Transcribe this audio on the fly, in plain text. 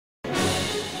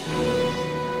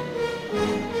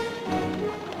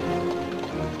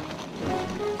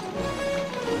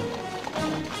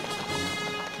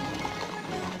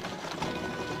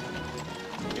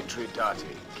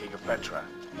Mithridate, king of Petra.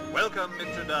 Welcome,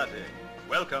 Mithridate.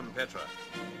 Welcome, Petra.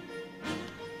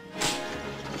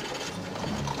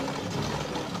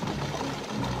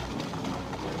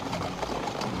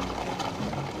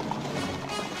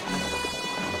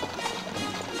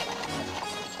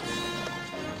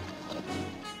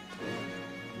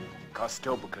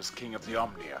 Costobicus, king of the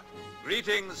Omnia.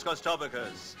 Greetings,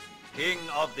 Costobicus, king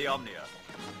of the Omnia.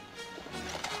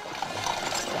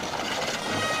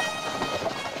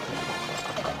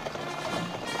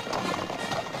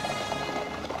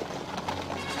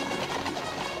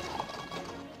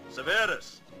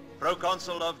 Severus,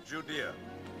 proconsul of Judea.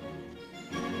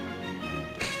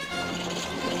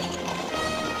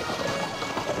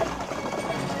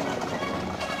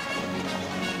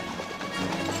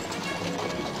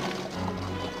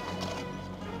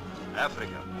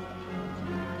 Africa.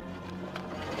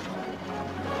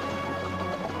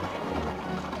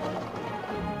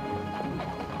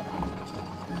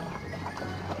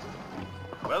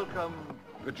 Welcome,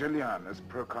 Vigilianus,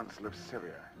 proconsul of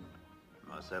Syria.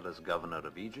 Marcellus, governor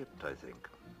of Egypt, I think.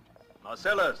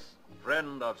 Marcellus,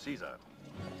 friend of Caesar.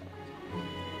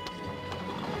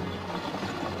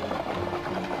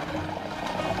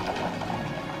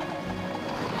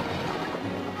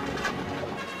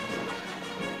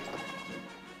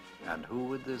 And who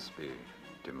would this be,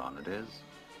 Demonides?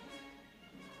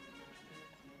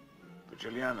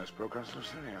 Vigilianus, proconsul of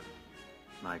Syria.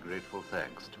 My grateful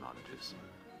thanks, Demonides.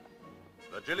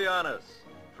 Vigilianus,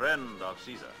 friend of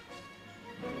Caesar.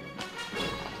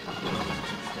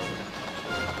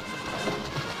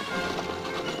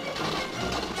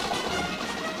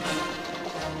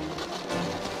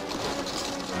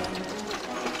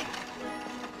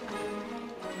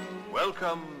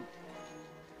 Welcome.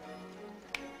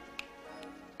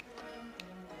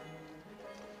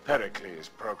 Pericles,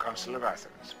 proconsul of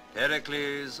Athens.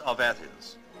 Pericles of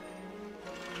Athens.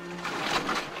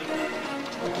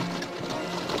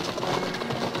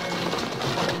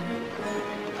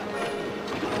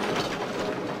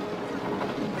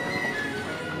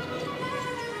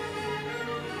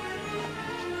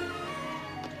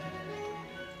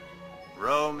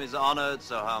 Rome is honored,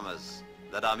 Sir Hermas,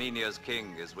 that Armenia's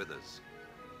king is with us.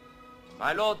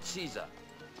 My lord Caesar,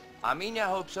 Armenia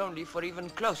hopes only for even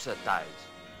closer ties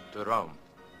to Rome.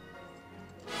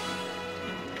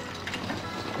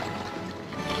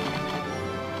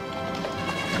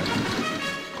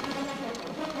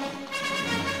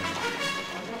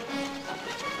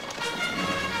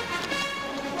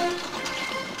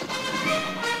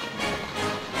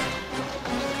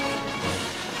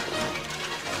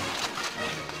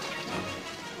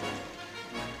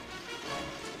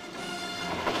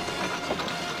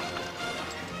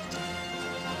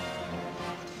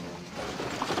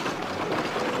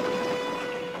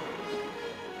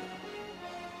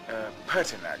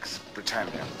 Pertinax,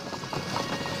 Britannia.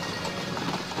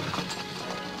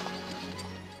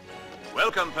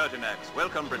 Welcome, Pertinax.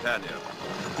 Welcome, Britannia.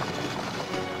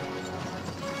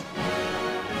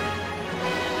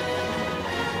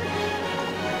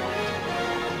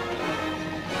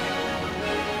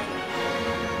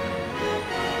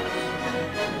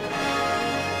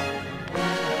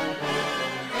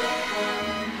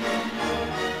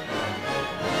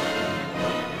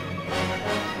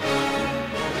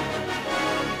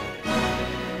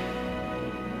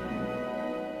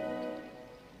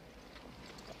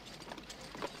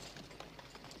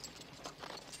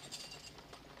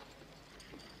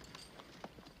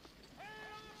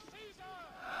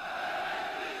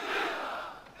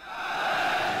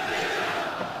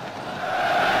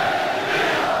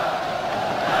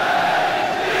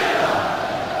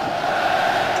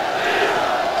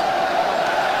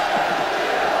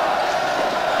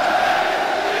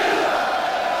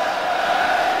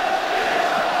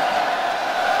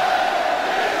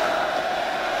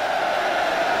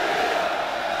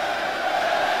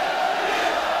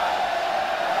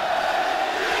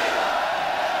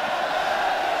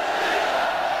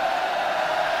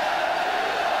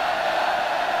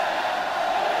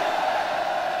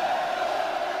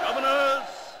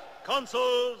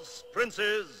 Consuls,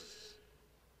 princes,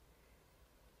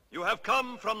 you have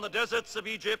come from the deserts of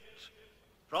Egypt,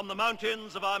 from the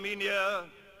mountains of Armenia,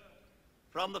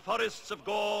 from the forests of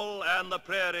Gaul and the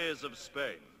prairies of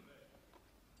Spain.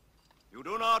 You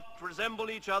do not resemble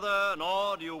each other,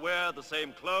 nor do you wear the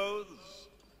same clothes,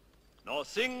 nor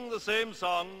sing the same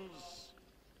songs,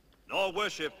 nor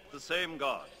worship the same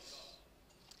gods.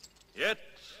 Yet,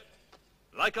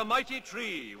 like a mighty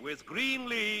tree with green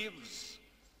leaves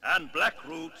and black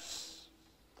roots,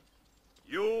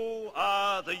 you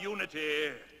are the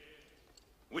unity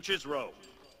which is Rome.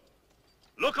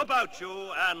 Look about you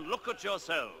and look at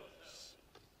yourselves.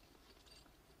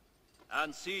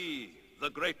 And see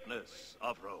the greatness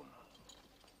of Rome.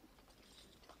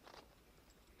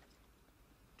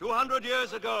 200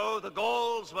 years ago, the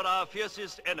Gauls were our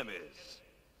fiercest enemies.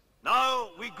 Now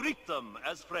we greet them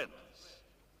as friends.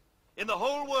 In the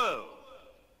whole world,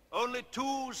 only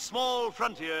 2 small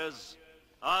frontiers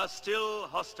are still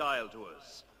hostile to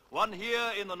us. One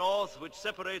here in the north, which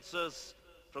separates us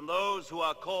from those who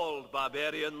are called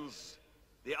barbarians.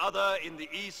 The other in the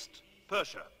east,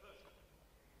 Persia.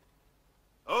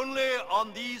 Only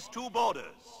on these 2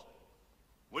 borders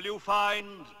will you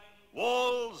find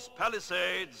walls,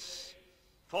 palisades,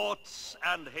 forts,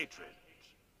 and hatred.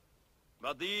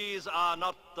 But these are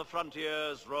not the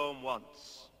frontiers Rome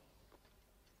wants.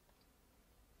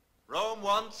 Rome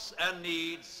wants and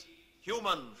needs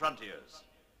human frontiers.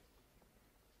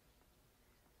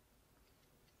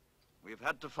 We've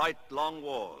had to fight long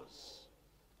wars.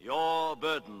 Your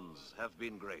burdens have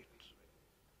been great.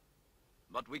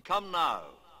 But we come now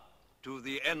to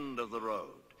the end of the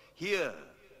road. Here,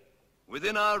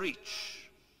 within our reach,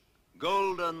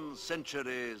 golden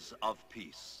centuries of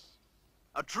peace.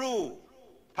 A true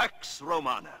Pax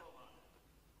Romana.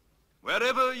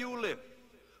 Wherever you live,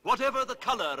 whatever the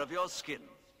color of your skin,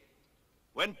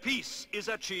 when peace is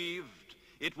achieved,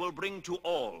 it will bring to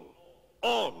all,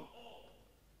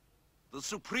 the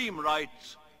supreme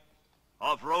right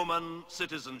of Roman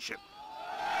citizenship.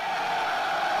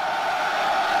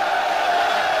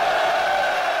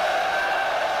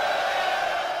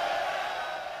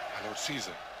 My Lord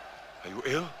Caesar, are you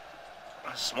ill?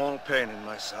 A small pain in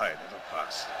my side, it'll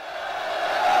pass.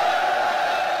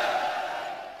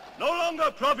 No longer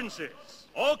provinces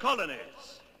or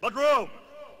colonies, but Rome.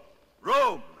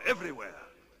 Rome everywhere.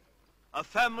 A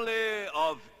family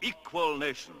of equal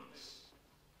nations.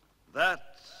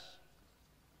 That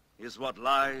is what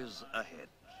lies ahead.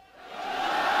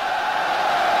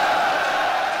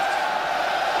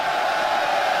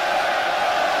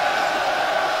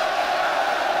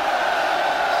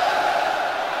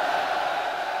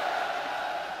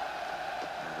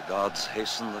 May the gods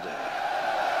hasten the day.